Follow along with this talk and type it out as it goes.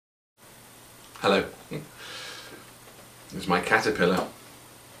Hello. This is my caterpillar.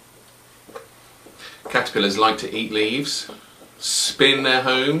 Caterpillars like to eat leaves, spin their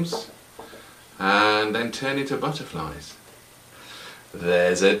homes, and then turn into butterflies.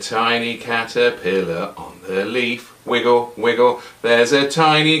 There's a tiny caterpillar on the leaf, wiggle, wiggle. There's a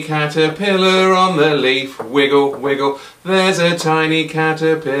tiny caterpillar on the leaf, wiggle, wiggle. There's a tiny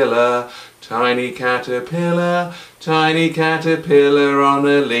caterpillar, tiny caterpillar, tiny caterpillar on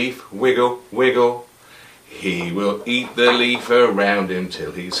the leaf, wiggle, wiggle. He will eat the leaf around him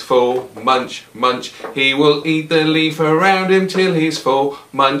till he's full, munch, munch. He will eat the leaf around him till he's full,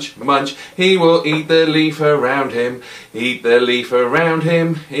 munch, munch. He will eat the leaf around him, eat the leaf around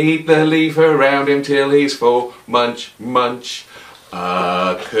him, eat the leaf around him till he's full, munch, munch.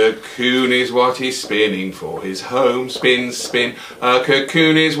 A cocoon is what he's spinning for his home, spin, spin. A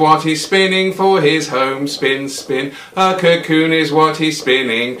cocoon is what he's spinning for his home, spin, spin. A cocoon is what he's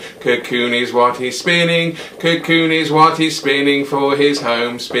spinning, cocoon is what he's spinning, cocoon is what he's spinning for his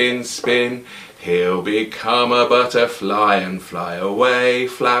home, spin, spin. He'll become a butterfly and fly away,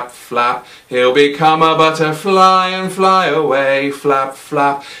 flap, flap. He'll become a butterfly and fly away, flap,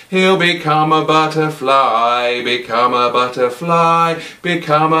 flap. He'll become a butterfly, become a butterfly,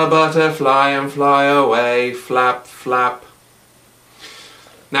 become a butterfly and fly away, flap, flap.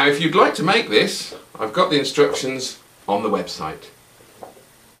 Now if you'd like to make this, I've got the instructions on the website.